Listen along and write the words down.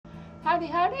Howdy,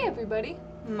 howdy, everybody.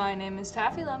 My name is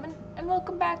Taffy Lemon, and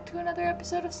welcome back to another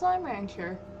episode of Slime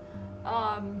Rancher.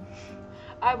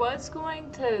 I was going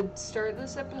to start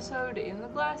this episode in the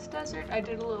glass desert. I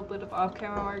did a little bit of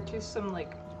off-camera work, just some,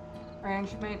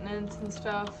 ranch maintenance and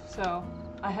stuff, so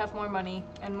I have more money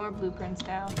and more blueprints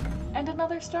now, and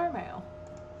another star mail.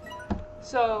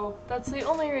 So, that's the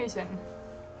only reason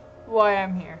why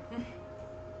I'm here.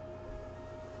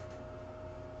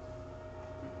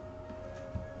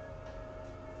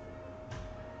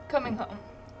 Coming home.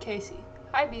 Casey.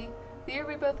 Hi, B. The year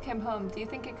we both came home, do you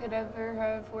think it could ever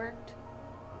have worked?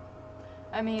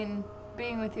 I mean,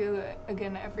 being with you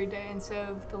again every day instead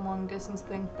of the long distance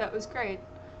thing, that was great.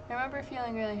 I remember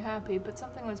feeling really happy, but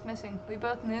something was missing. We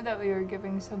both knew that we were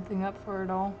giving something up for it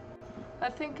all. I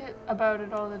think about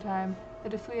it all the time,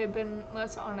 that if we had been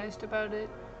less honest about it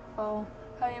all,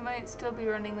 how you might still be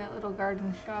running that little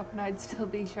garden shop and I'd still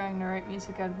be trying to write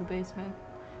music out of the basement.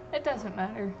 It doesn't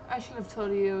matter. I should have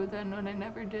told you then when I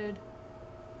never did.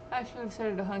 I should have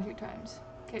said it 100 times.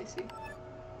 Casey.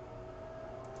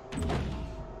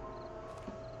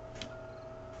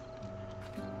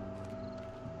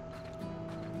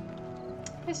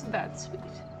 Isn't that sweet?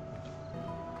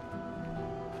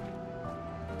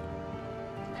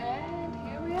 And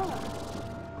here we are.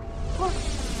 Look.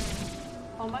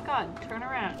 Oh my god, turn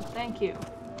around. Thank you.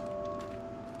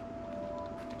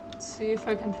 See if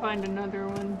I can find another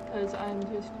one, because I'm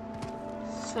just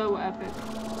so epic.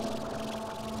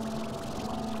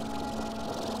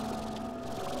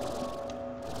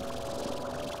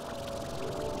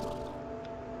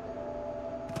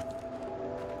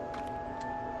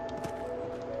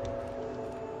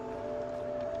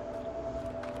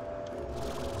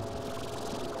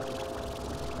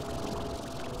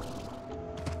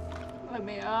 Let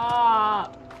me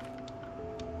up!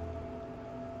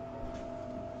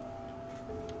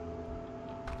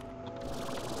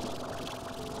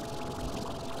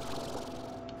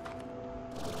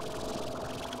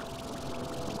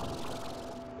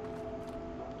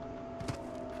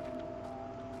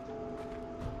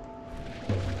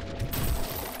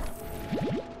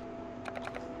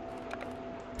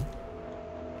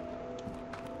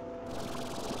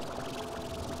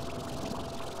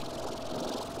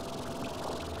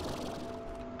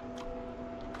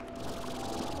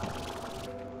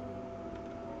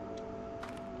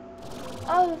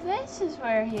 Oh, this is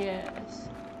where he is.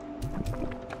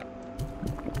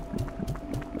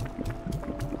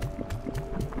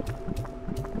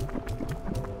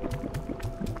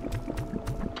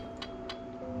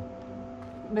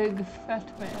 Big fat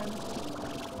man.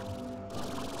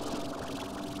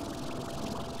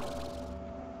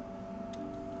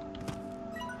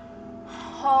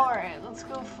 Alright, let's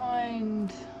go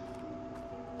find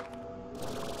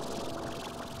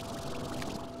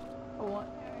one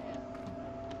area.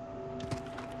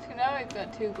 So now we've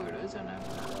got 2 Gordos on our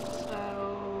front,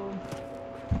 so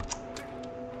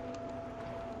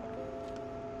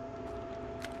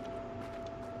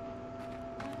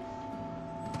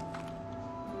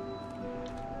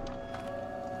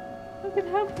look at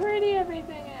how pretty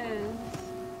everything is.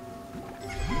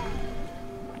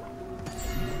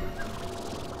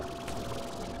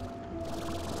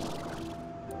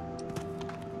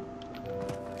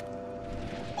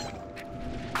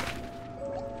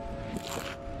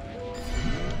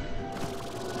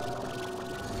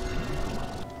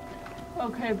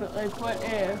 Okay, but what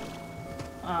if?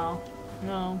 Oh,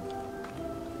 no.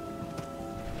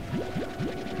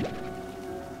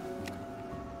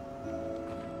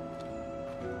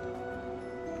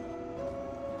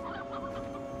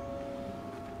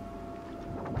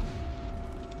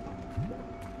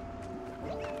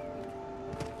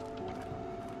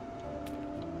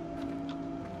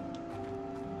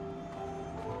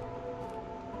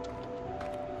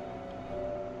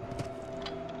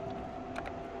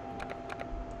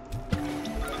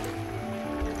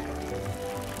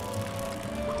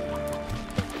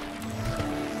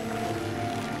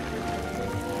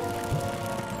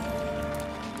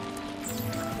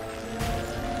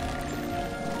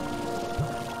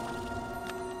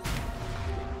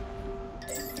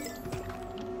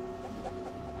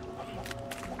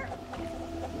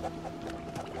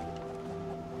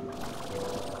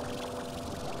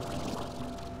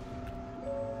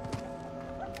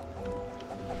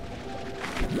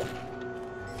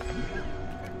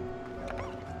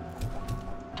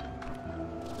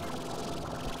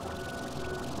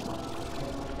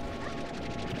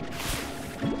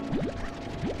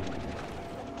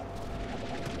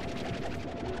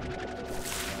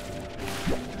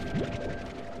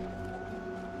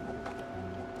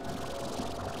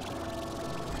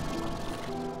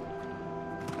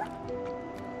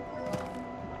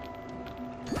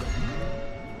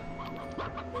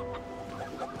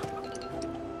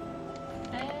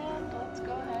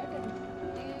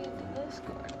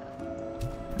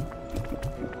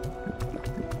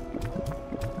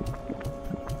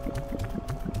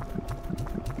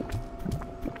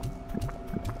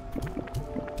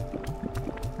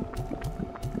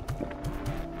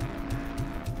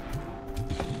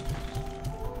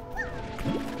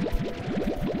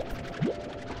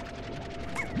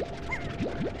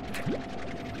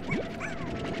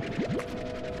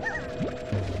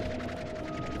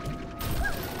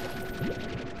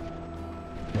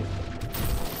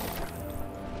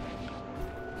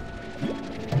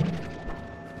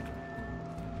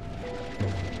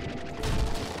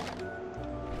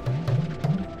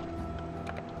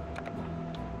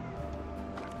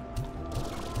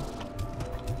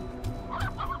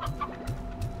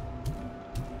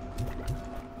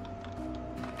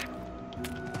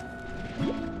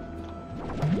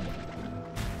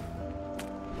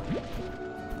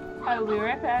 I'll be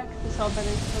right back. This all better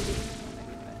still be.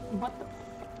 What the?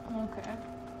 Okay.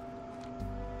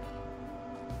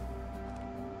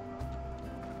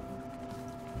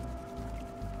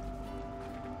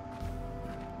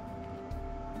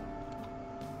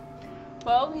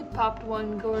 Well, we popped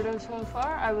one Gordo so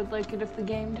far. I would like it if the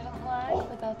game didn't lag,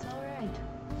 but that's alright.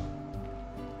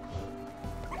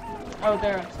 Oh,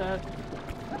 they're upset.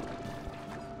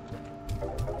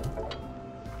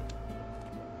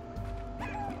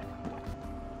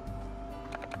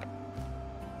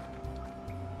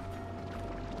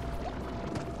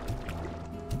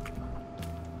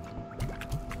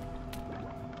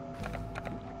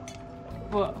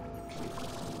 Whoa.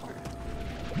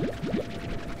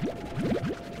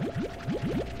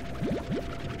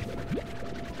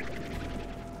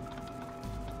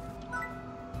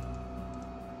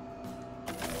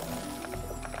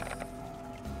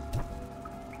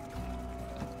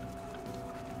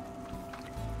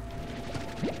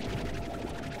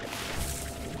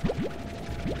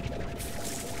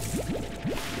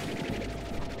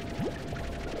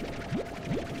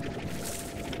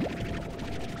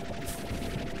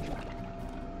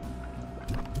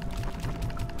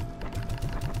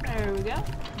 There we go.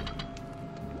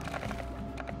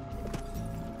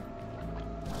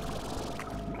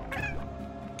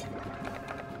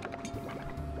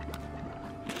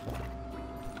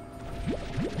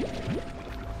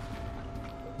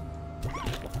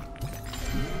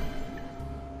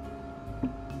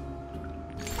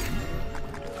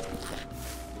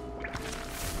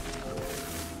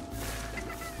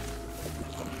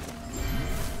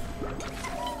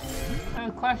 And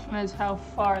the question is how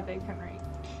far they can reach.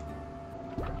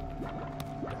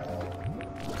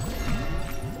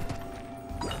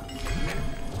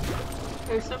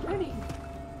 They're so pretty.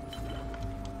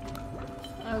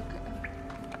 Okay.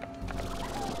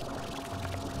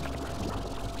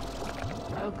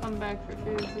 I'll come back for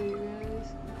food for you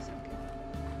guys. It's okay.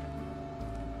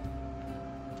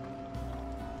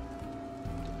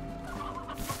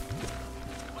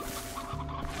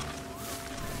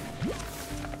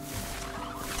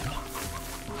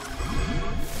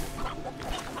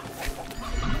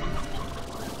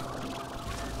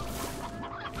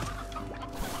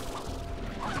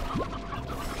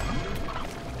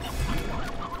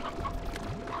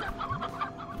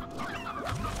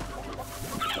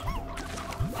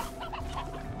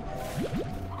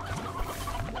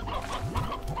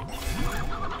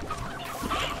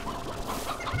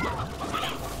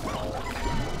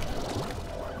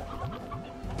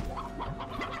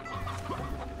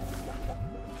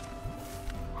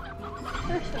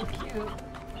 They're so cute.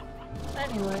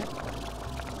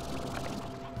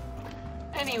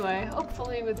 Anyway,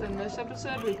 hopefully within this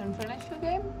episode we can finish the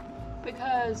game,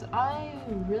 because I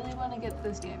really want to get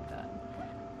this game done.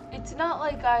 It's not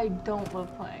like I don't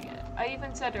love playing it. I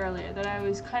even said earlier that I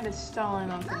was kind of stalling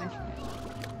on finishing it.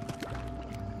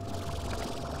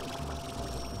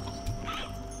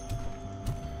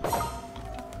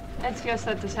 It's just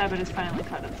that this habit has finally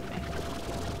caught up to me.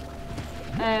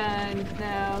 And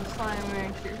now Slime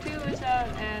Rancher 2 is out,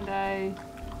 and I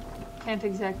can't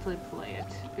exactly play it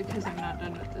because I'm not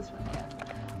done with this one yet.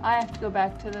 I have to go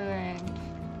back to the range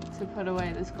to put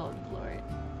away this gold glory.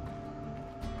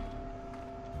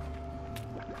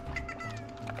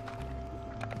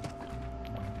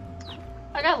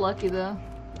 I got lucky though.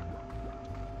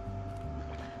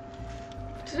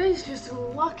 Today's just a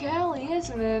luck alley,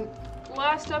 isn't it?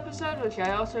 Last episode, which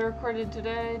I also recorded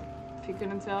today, if you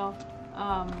couldn't tell,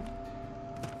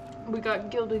 we got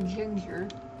Gilded Ginger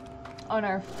on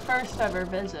our first ever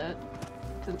visit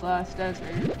to the Glass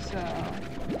Desert, so...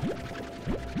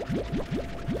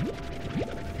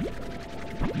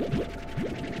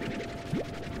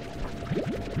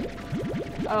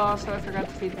 Oh, also I forgot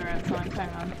to feed the red swans, hang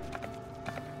on.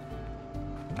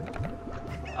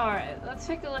 Alright, let's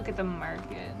take a look at the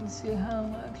market and see how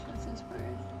much this is worth.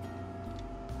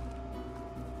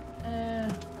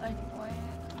 I can wait.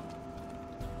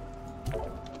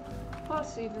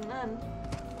 Plus, even then,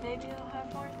 maybe I'll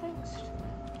have more things.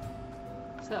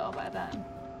 So I'll buy that.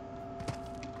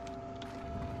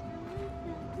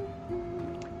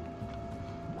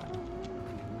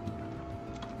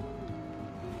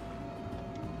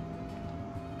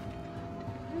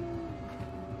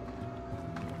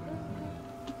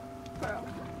 Bro.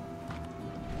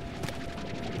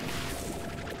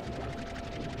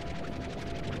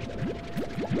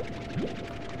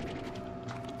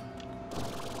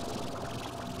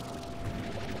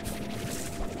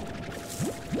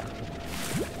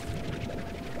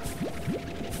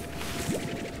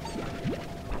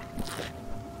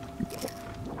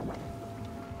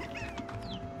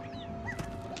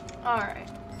 Alright.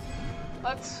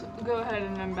 Let's go ahead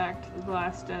and then back to the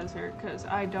glass desert because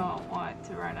I don't want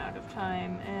to run out of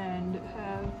time and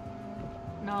have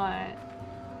not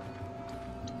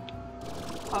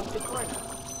popped the cord.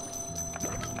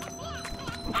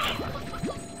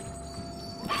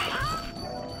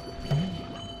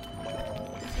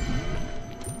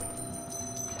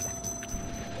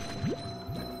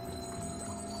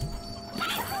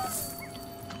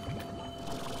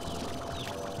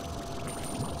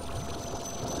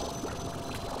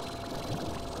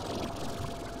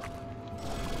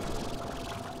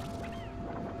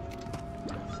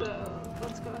 So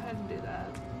let's go ahead and do that.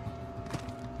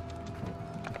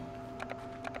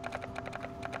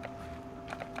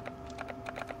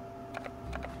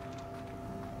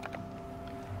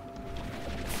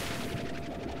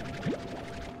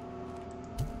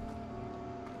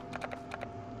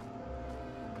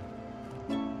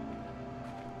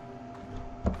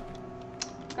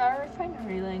 Got a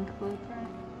refinery link blueprint.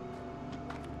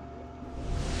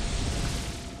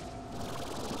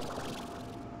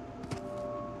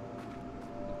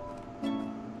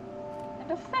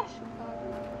 And a fish.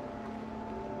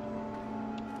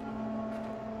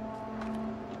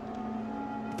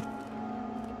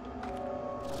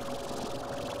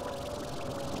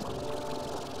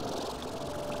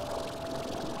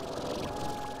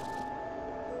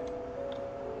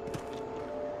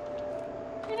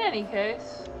 In any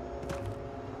case,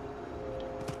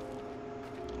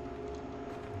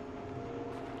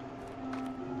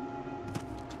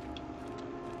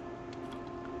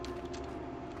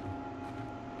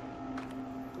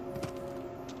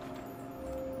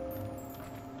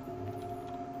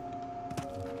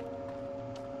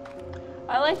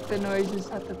 I like the noises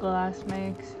that the glass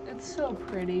makes. It's so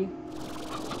pretty.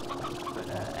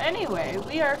 But anyway,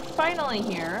 we are finally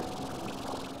here.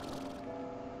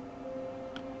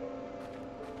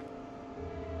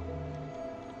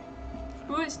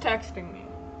 Who is texting me?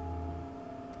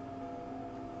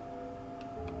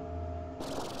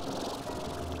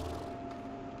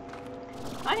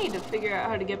 I need to figure out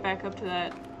how to get back up to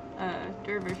that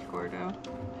dervish Gordo.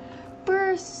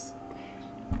 For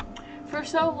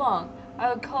so long, I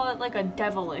would call it like a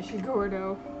devilish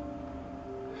Gordo.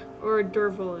 Or a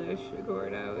dervilish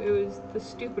Gordo. It was the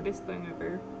stupidest thing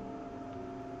ever.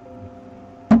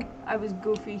 I was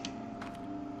goofy.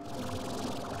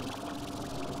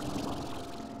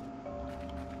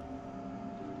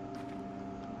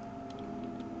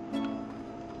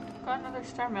 Got another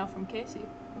star mail from Casey.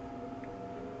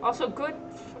 Also good,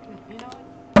 you know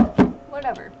what?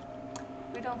 Whatever.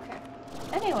 We don't care.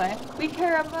 Anyway, we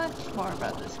care much more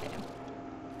about this game.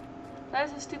 That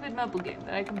is a stupid mobile game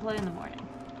that I can play in the morning.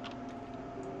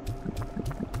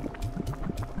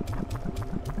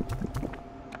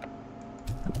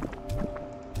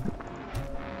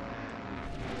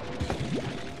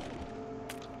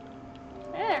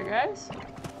 Hey there, guys.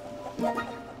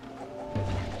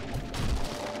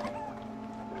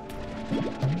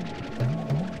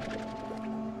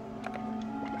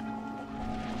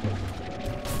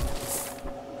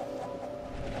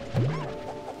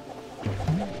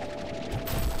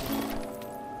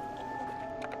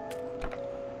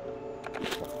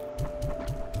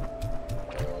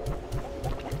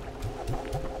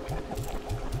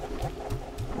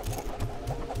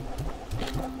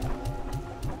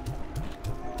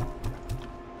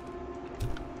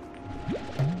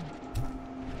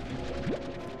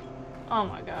 Oh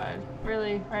my god,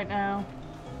 really? Right now?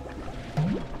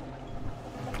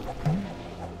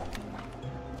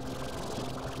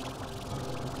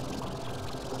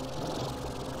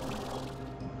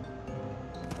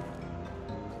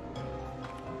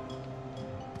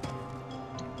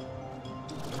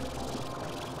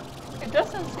 It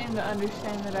doesn't seem to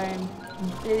understand that I'm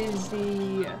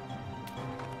busy.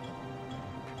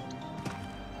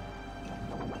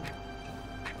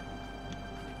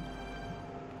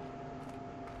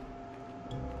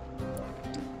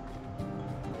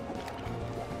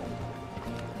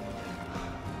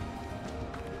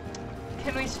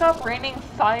 Can we stop raining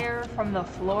fire from the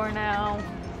floor now,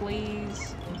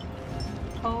 please?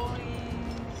 Please.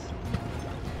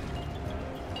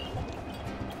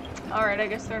 Alright, I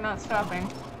guess they're not stopping.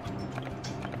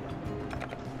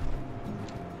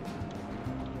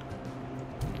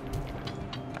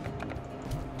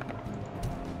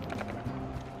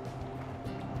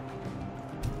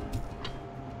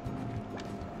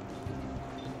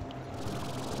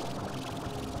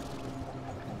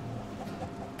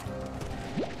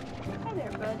 Hi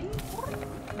there, buddy.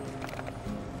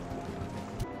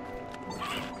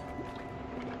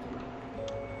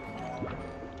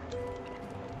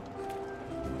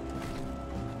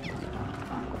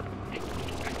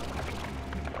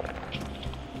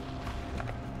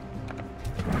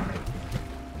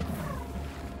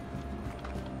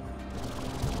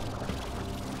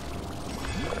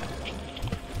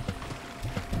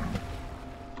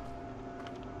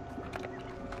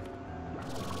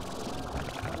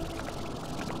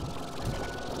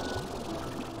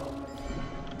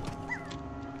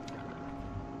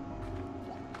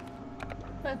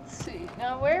 Let's see.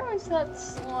 Now, where was that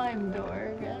slime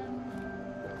door again?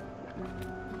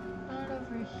 Not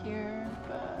over here,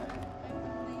 but I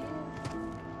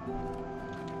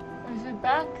believe... Is it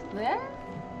back there?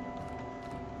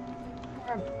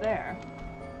 Or up there?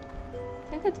 I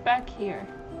think it's back here.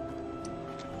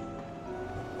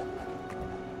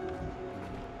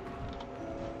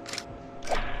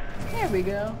 There we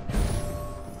go.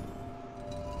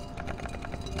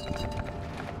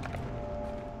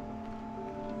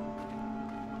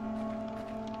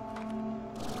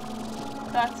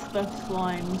 That's the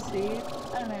slime seed.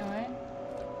 Anyway.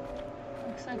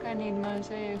 Looks like I need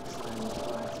mosaics then,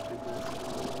 so let's pick this one.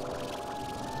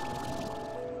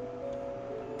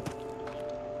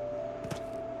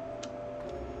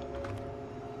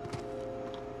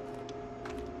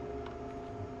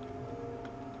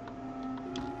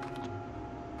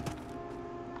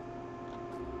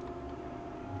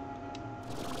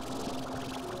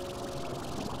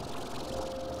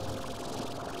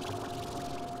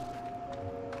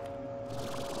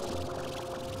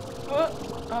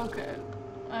 Okay,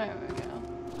 there we go.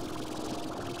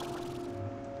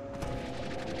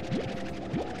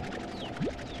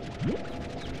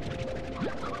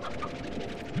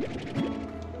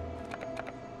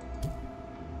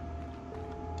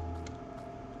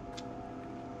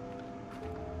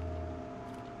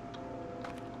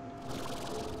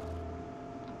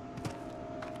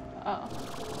 Oh.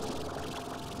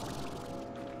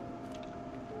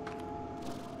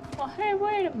 Well, hey,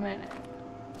 wait a minute.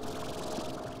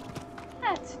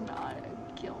 That's not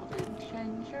a gilded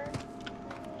ginger.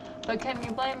 But can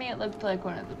you blame me? It looked like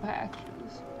one of the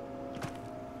packages.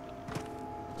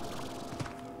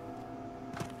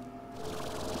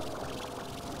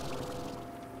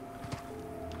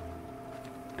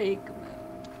 Big moon.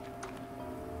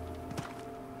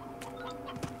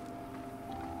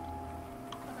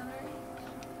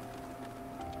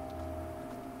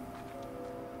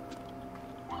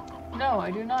 No,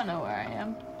 I do not know where I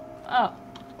am. Oh.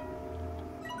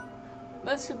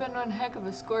 Must have been one heck of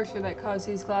a scorcher that caused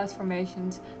these glass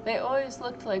formations. They always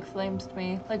looked like flames to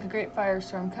me, like a great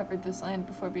firestorm covered this land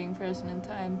before being frozen in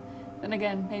time. Then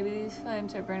again, maybe these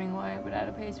flames are burning away, but at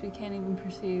a pace we can't even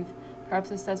perceive. Perhaps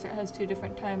this desert has two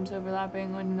different times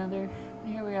overlapping one another,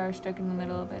 and here we are stuck in the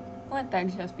middle of it. Wouldn't that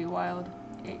just be wild?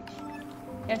 H.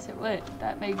 Yes, it would.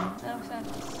 That makes no sense.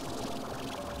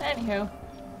 Anywho.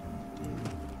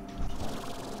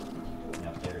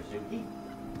 Up there, Suki.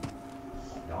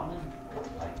 Dawning.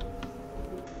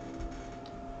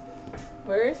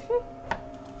 Where is she?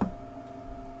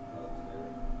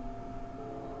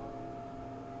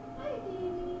 Hi,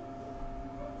 baby.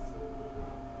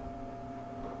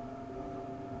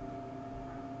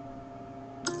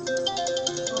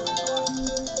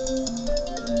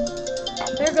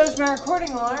 There goes my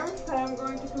recording alarm that I'm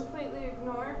going to completely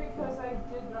ignore because I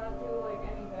did not do like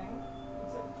anything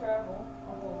except travel a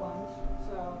whole bunch.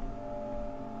 So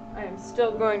I am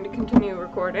still going to continue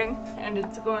recording, and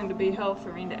it's going to be hell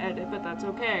for me to edit, but that's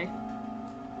okay.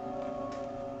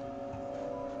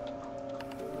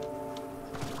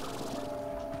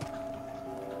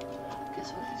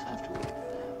 Guess we'll just have to wait for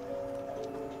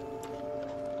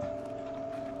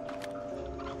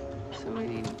that. So we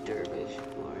need dervish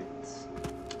lords.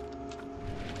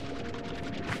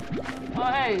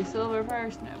 Oh hey, silver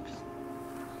parsnips.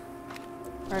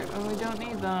 Right, when we don't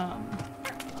need them.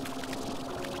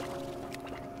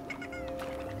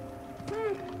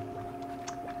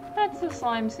 That's the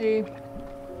slime seed.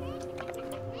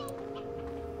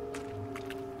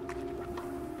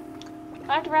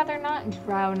 I'd rather not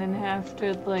drown and have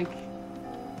to, like,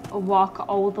 walk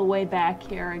all the way back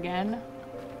here again.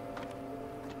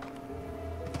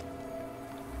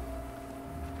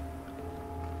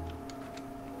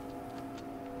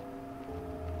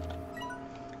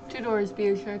 Two doors,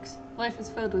 Beatrix. Life is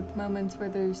filled with moments where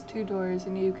there's two doors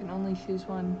and you can only choose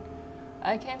one.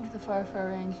 I came to the far, far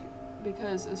range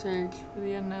because a search for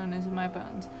the unknown is in my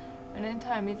bones, and in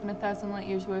time even 1,000 light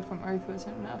years away from Earth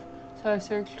wasn't enough, so I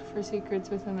searched for secrets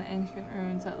within the ancient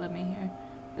ruins that led me here.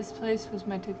 This place was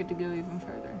my ticket to go even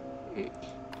further. H.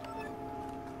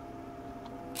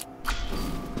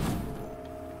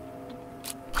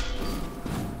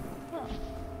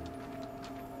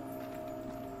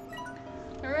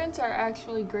 The ruins are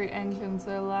actually great engines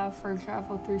that allow for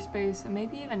travel through space and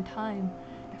maybe even time.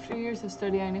 After years of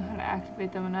study, I knew how to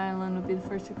activate them, and I alone would be the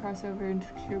first to cross over into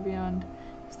secure beyond.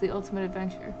 It's the ultimate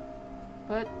adventure.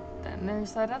 But then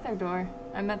there's that other door.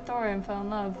 I met Thora and fell in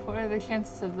love. What are the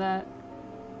chances of that?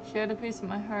 She had a piece of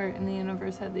my heart, and the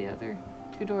universe had the other.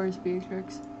 Two doors,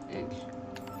 Beatrix. H.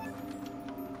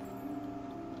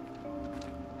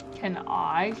 Can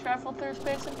I travel through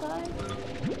space and time?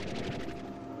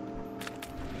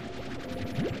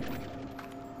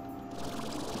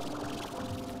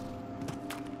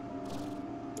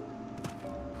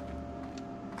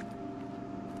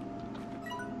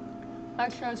 I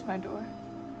chose my door.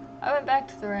 I went back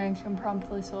to the ranch and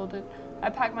promptly sold it.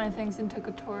 I packed my things and took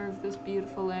a tour of this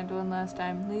beautiful land one last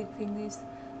time, leaving these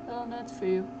little notes for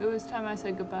you. It was time I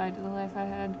said goodbye to the life I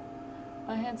had.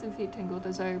 My hands and feet tingled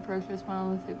as I approached this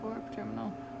monolithic warp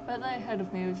terminal. What lay ahead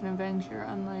of me was an adventure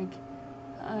unlike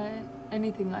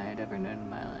anything I had ever known in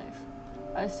my life.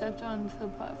 I stepped onto the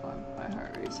platform, my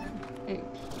heart racing. H.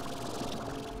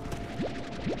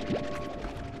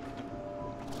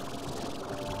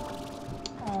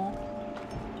 Aww.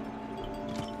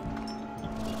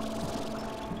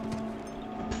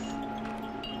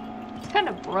 It's kind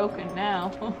of broken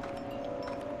now.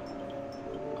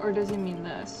 Or does he mean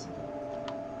this?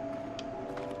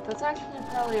 That's actually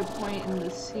probably a point in the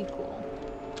sequel.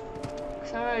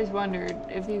 Because I always wondered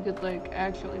if you could, like,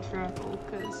 actually travel,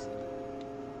 because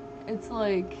it's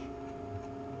like,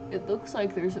 it looks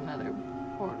like there's another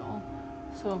portal.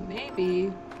 So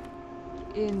maybe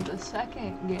in the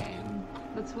second game,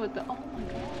 that's what the, oh my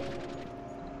god,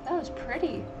 that was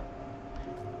pretty.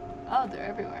 Oh, they're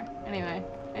everywhere. Anyway,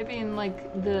 maybe in,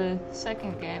 like, the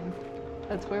second game,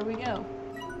 that's where we go.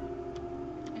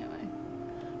 Anyway,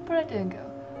 but I didn't go.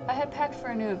 I had packed for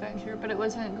a new adventure, but it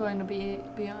wasn't going to be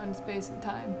beyond space and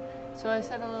time. So I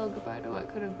said a little goodbye to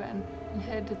what could have been and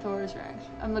headed to Thor's ranch.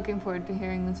 I'm looking forward to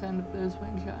hearing the sound of those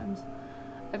wing chimes.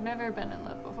 I've never been in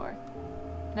love before.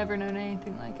 Never known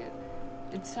anything like it.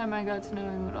 It's time I got to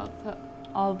knowing what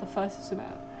all the fuss is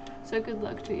about. So good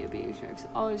luck to you, Beatrix.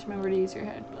 Always remember to use your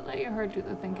head, but let your heart do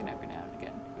the thinking every now and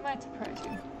again. It might surprise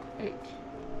you. H.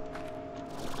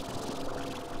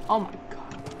 Oh my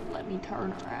god. Let me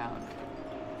turn around.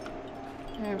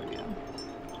 There we go.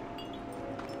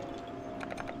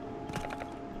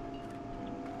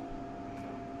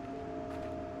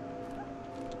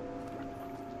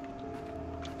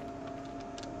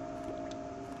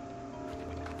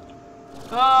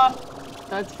 Ah!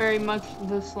 That's very much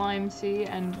the slime sea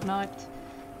and not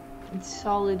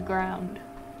solid ground.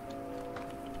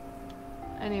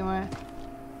 Anyway.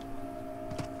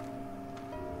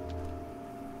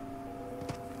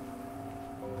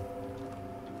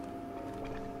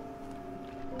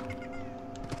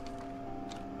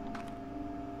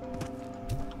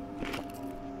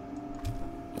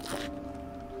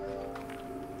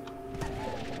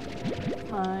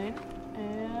 Mine,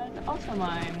 and also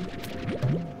mine.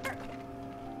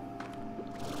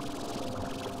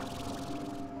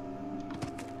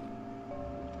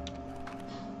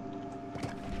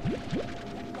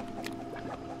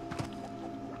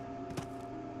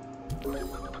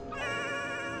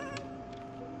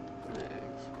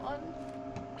 There's one.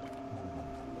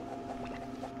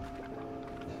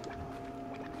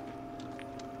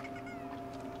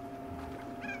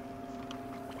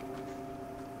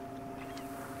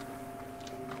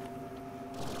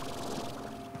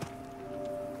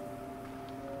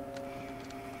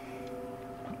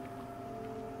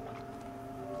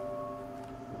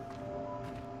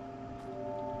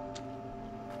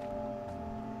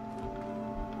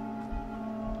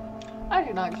 I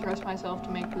did not trust myself to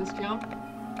make this jump.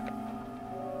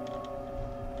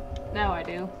 Now I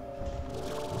do.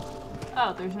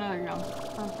 Oh, there's another jump.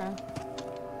 Okay.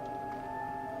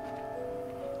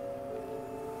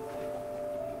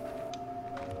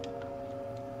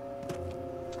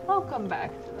 I'll come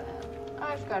back to that.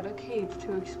 I've got a cave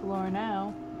to explore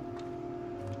now.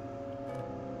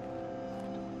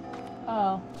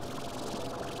 Oh.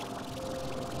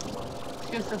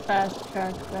 It's just a fast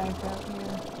track back out here.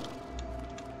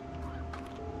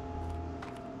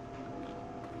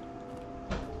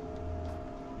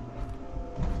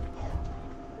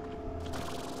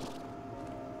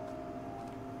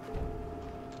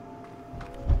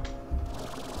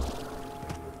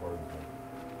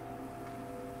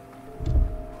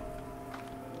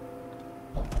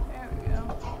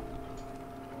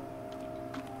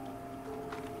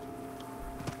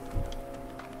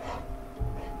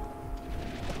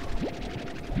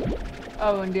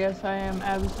 Oh, and yes, I am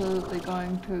absolutely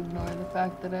going to ignore the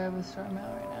fact that I have a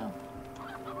starmail right now.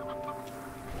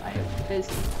 I am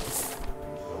busy.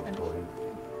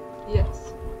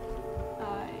 Yes,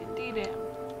 I indeed am.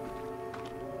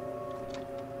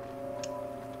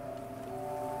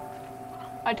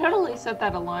 I totally set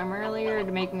that alarm earlier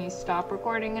to make me stop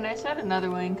recording, and I set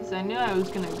another one because I knew I was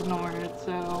going to ignore it,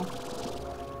 so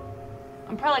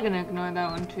I'm probably going to ignore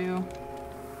that one too.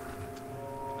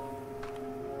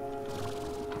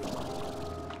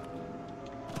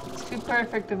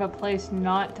 perfect of a place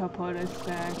not to put a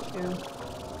statue.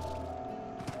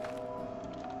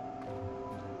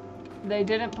 They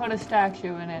didn't put a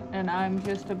statue in it, and I'm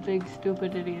just a big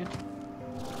stupid idiot.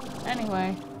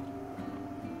 Anyway.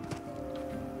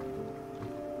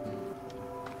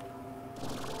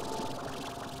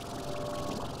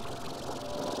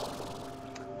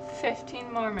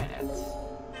 More minutes.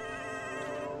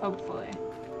 Hopefully.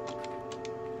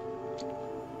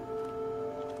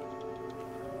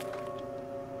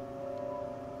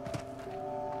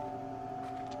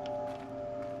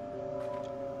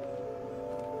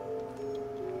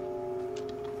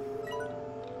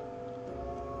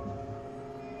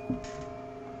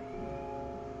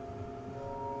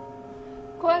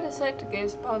 Quite a sight to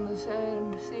gaze upon the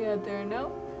sand sea out there,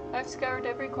 no? I've scoured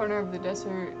every corner of the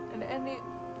desert,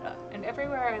 and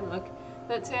everywhere I look,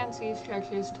 that sand sea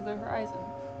stretches to the horizon.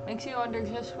 Makes you wonder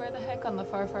just where the heck on the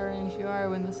far range you are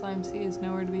when the slime sea is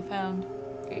nowhere to be found.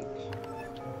 H.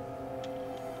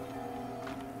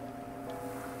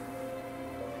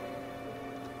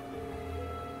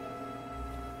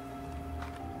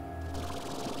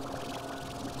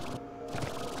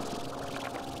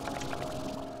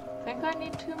 Think I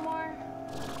need 2 more?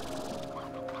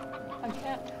 I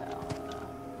can't tell. No.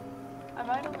 I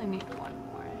might only need 1 more.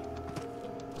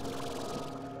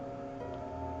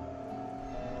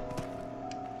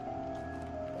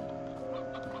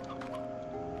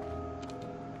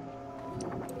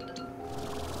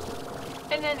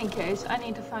 In any case, I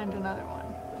need to find another one.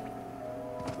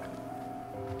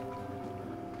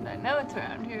 And I know it's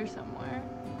around here somewhere,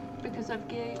 because I've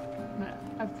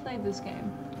played this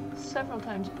game several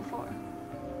times before.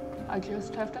 I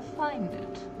just have to find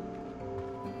it.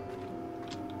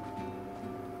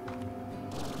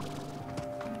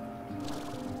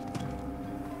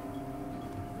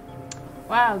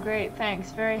 Wow, great,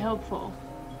 thanks, very helpful.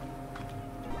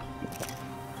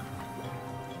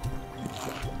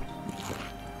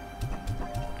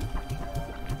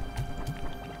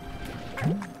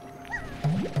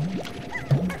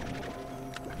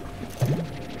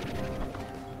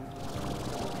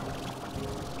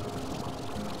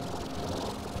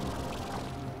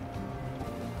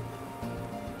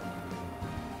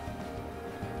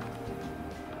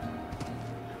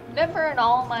 Never in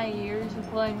all my years of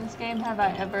playing this game have I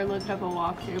ever looked up a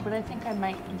walkthrough, but I think I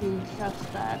might do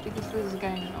just that because this is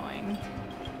getting annoying.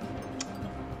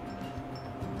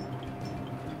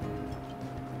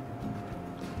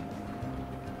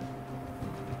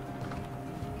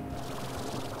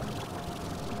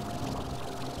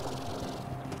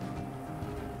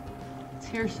 It's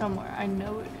here somewhere, I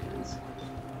know it is.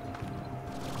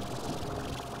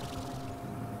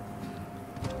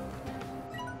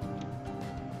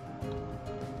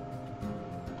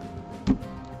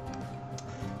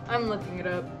 I'm looking it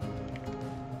up.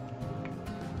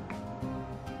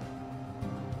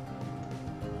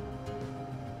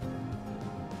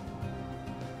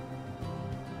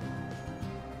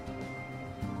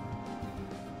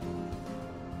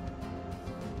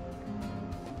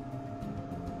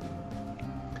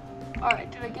 Alright,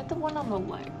 did I get the one on the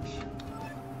ledge?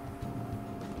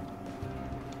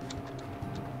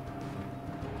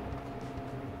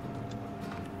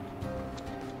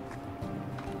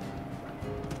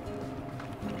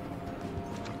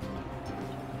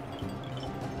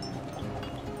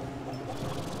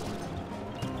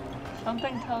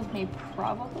 Something tells me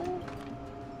probably?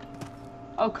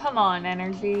 Oh, come on,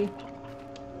 energy.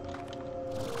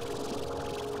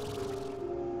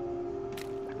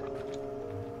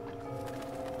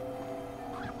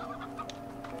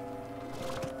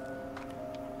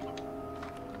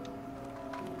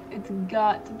 It's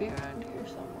got to be around here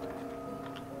somewhere.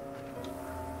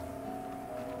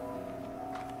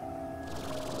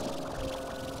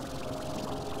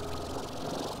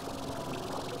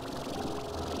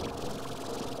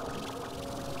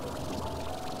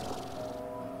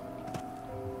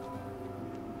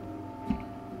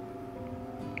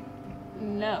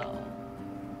 No,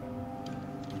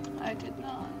 I did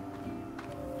not.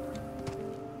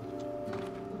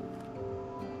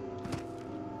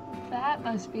 That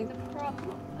must be the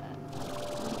problem then.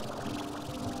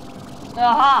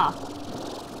 Aha!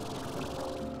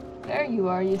 There you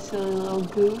are, you silly little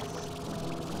goose.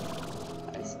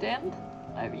 I stand,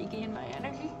 I regain my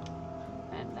energy,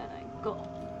 and then I go.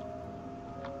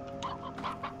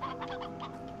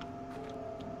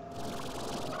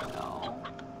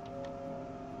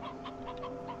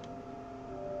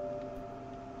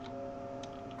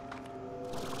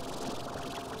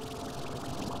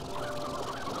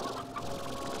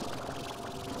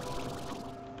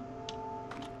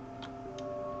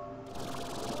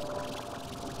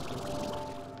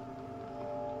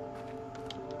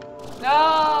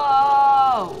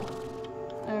 No!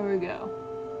 There we go.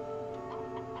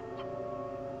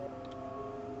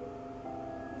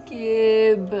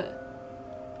 Gib.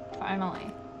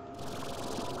 Finally.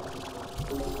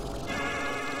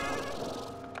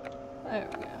 There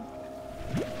we go.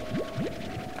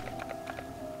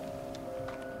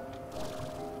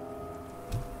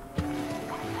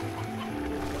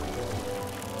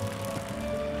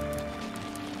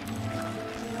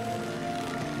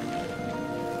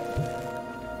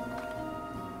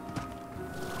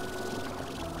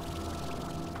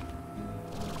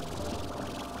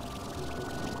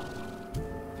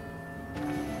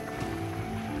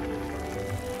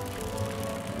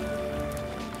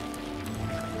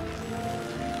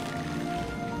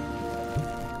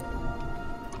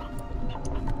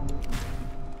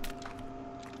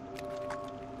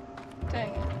 Dang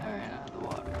it, I ran out of the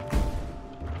water.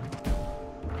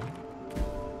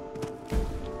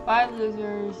 5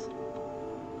 losers.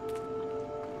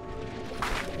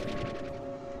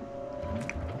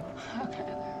 Okay,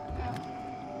 there we go.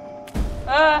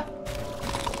 Ah!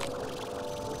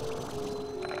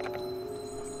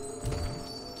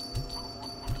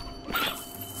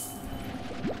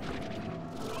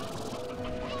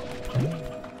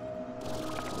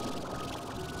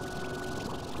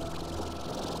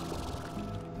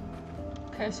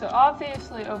 Okay, so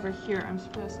obviously over here I'm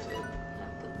supposed to have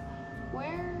the...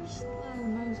 Where's the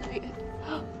mosaic?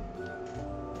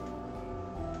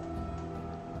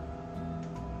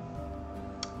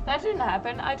 That didn't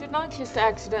happen. I did not just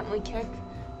accidentally kick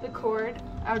the cord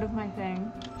out of my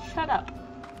thing. Shut up.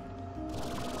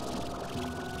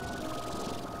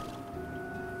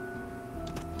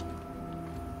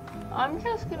 I'm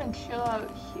just gonna chill out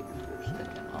here for a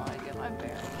second while I get my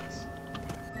bearings.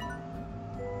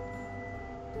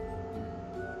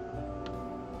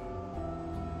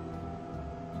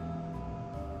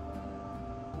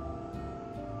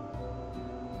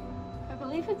 I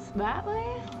believe it's that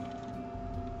way?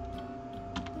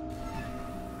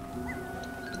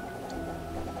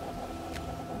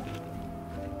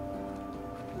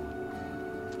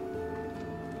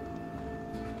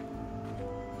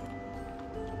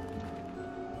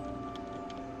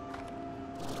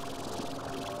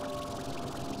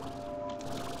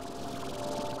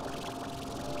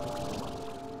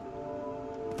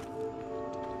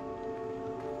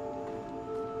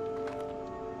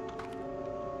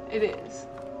 It is.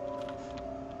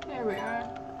 There we are.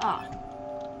 Ah.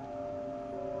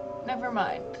 Never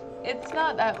mind. It's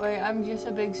not that way. I'm just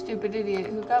a big stupid idiot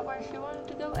who got where she wanted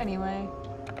to go anyway.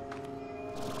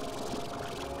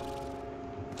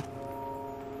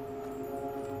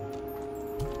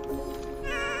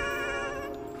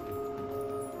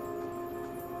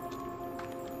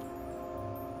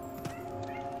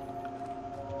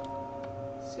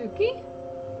 Suki?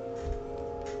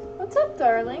 What's up,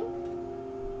 darling?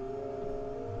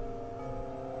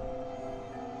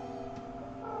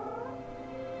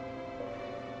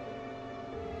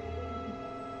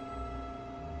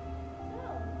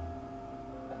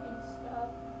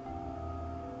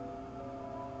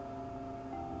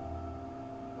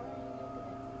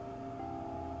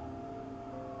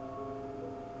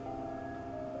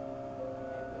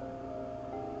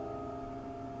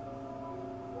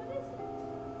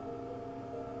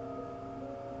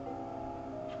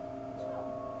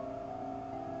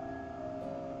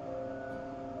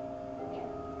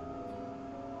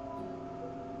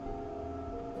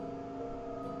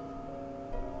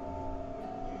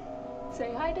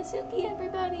 Say hi to Suki,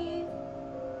 everybody.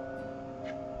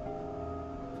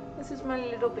 This is my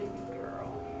little baby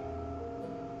girl.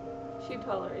 She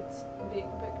tolerates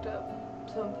being picked up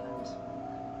sometimes.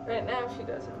 Right now she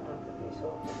doesn't want to be, so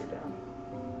I'll put her down.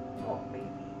 Oh, baby.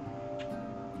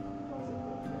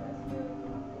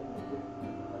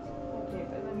 Okay,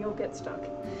 but then you'll get stuck.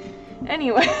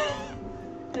 Anyway,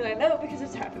 and I know because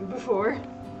it's happened before.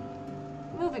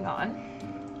 Moving on.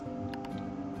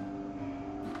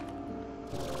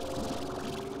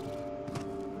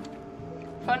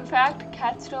 Fun fact,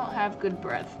 cats don't have good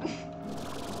breath.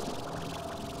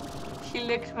 She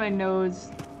licked my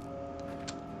nose.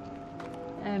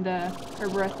 And her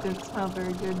breath didn't smell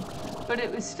very good. But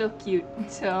it was still cute,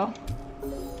 so...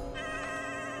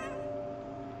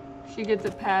 She gets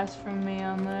a pass from me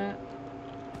on that.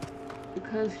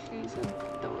 Because she's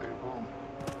adorable.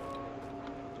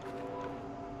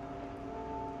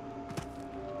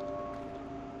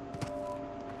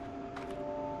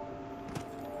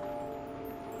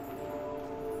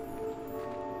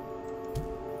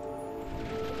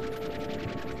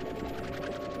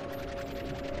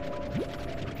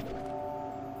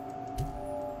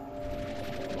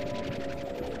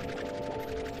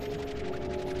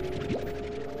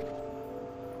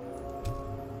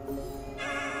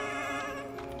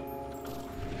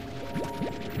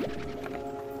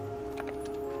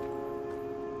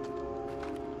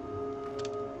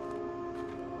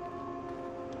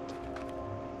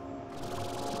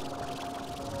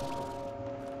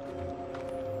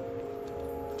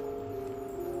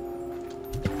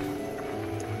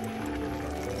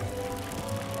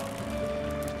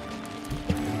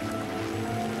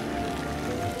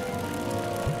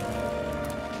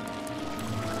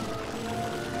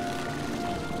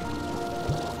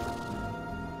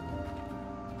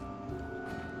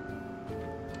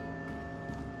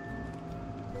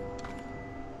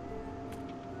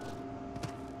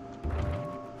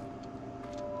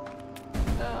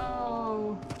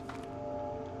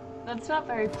 It's not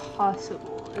very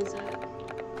possible, is it?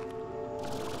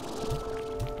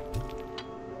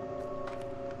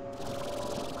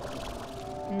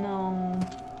 No,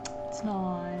 it's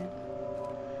not.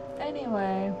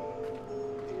 Anyway,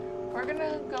 we're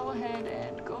gonna go ahead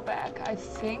and go back. I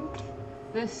think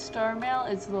this star mail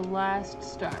is the last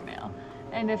star mail.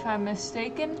 And if I'm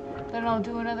mistaken, then I'll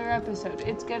do another episode.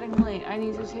 It's getting late. I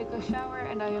need to take a shower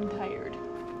and I am tired.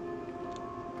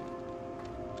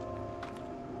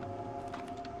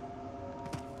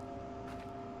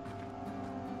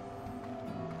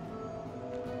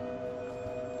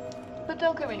 But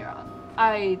don't get me wrong,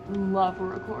 I love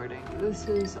recording. This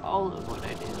is all of what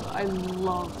I do. I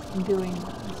love doing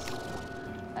this.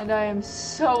 And I am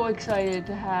so excited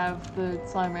to have the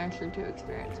Slime Rancher 2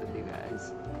 experience with you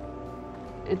guys.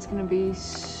 It's gonna be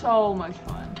so much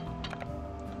fun.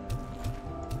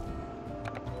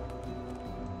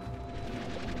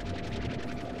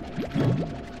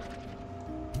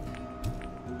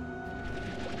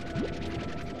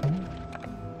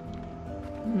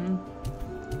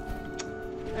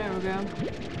 There we go.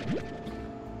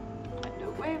 And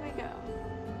away we go.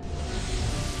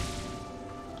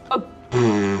 Oh.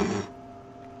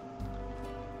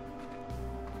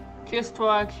 Just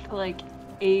watched like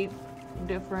 8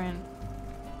 different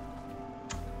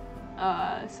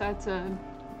sets of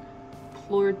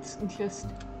plorts just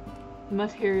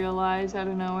materialize out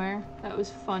of nowhere. That was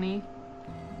funny.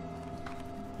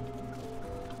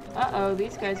 Uh-oh,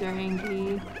 these guys are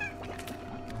angry.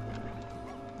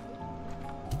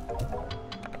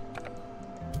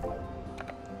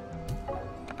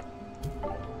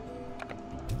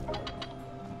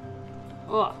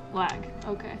 Oh, lag.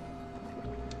 Okay.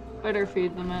 Better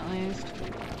feed them at least.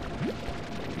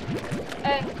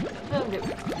 And don't get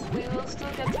me wrong, we will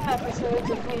still get some episodes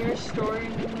of me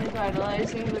restoring and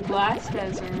revitalizing the glass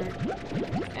desert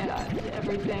and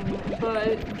everything,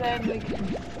 but then we can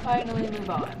finally move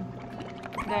on.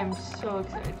 And I'm so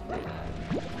excited to do that.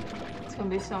 It's gonna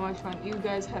be so much fun. You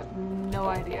guys have no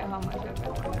idea how much I've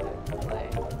been wanting to play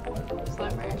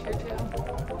Slime Rancher 2.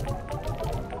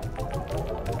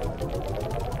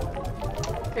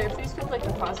 Okay, if these could like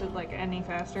deposit like any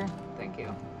faster, thank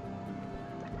you.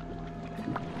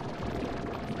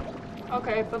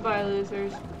 Okay, bye-bye,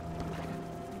 losers.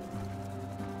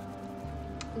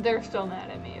 They're still mad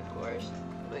at me, of course,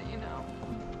 but you know.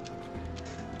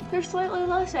 They're slightly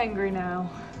less angry now.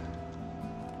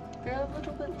 They're a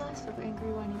little bit less of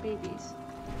angry whiny babies.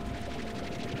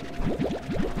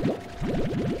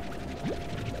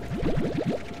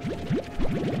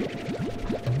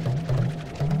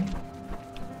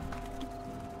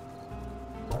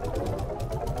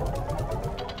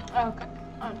 Okay.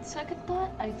 On second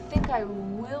thought, I think I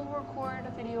will record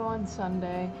a video on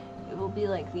Sunday. It will be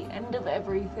like the end of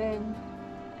everything,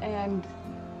 and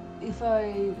if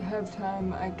I have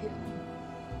time, I can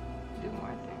do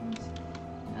more things.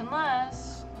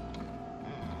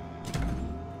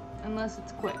 Unless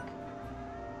it's quick.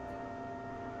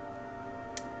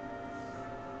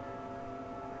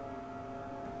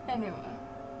 Anyway.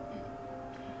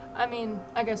 I mean,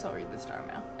 I guess I'll read the star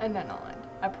mail, and then I'll end.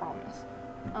 I promise.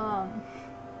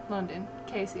 London,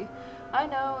 Casey. I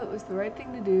know it was the right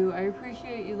thing to do. I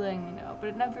appreciate you letting me know, but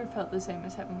it never felt the same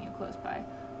as having you close by.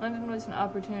 London was an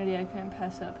opportunity I couldn't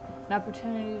pass up. An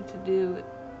opportunity to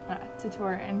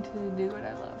tour and to do what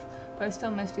I love. But I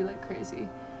still missed you like crazy.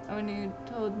 And when you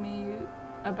told me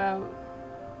about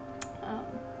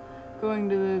going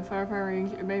to the far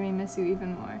range, it made me miss you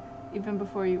even more, even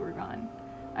before you were gone.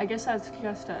 I guess that's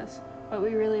just us. What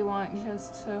we really want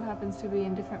just so happens to be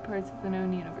in different parts of the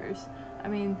known universe. I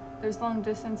mean, there's long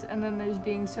distance, and then there's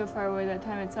being so far away that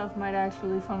time itself might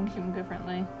actually function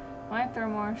differently. Might there are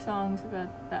more songs about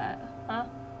that, huh,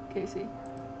 Casey?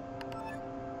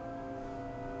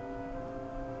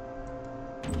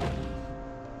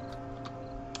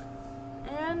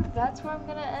 And that's where I'm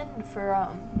gonna end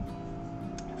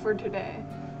for today.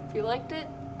 If you liked it,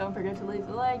 don't forget to leave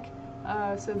a like,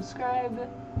 subscribe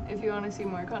if you want to see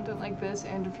more content like this,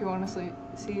 and if you want to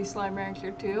see Slime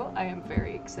Rancher 2, I am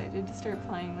very excited to start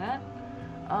playing that.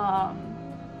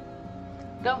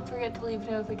 Don't forget to leave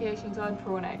notifications on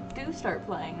for when I do start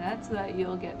playing that, so that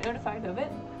you'll get notified of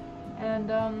it.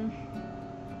 And I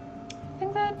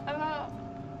think that about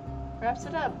wraps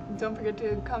it up. Don't forget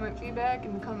to comment feedback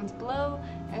in the comments below,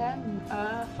 and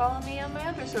follow me on my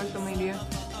other social media.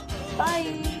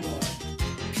 Bye!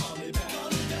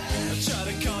 Try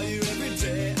to call you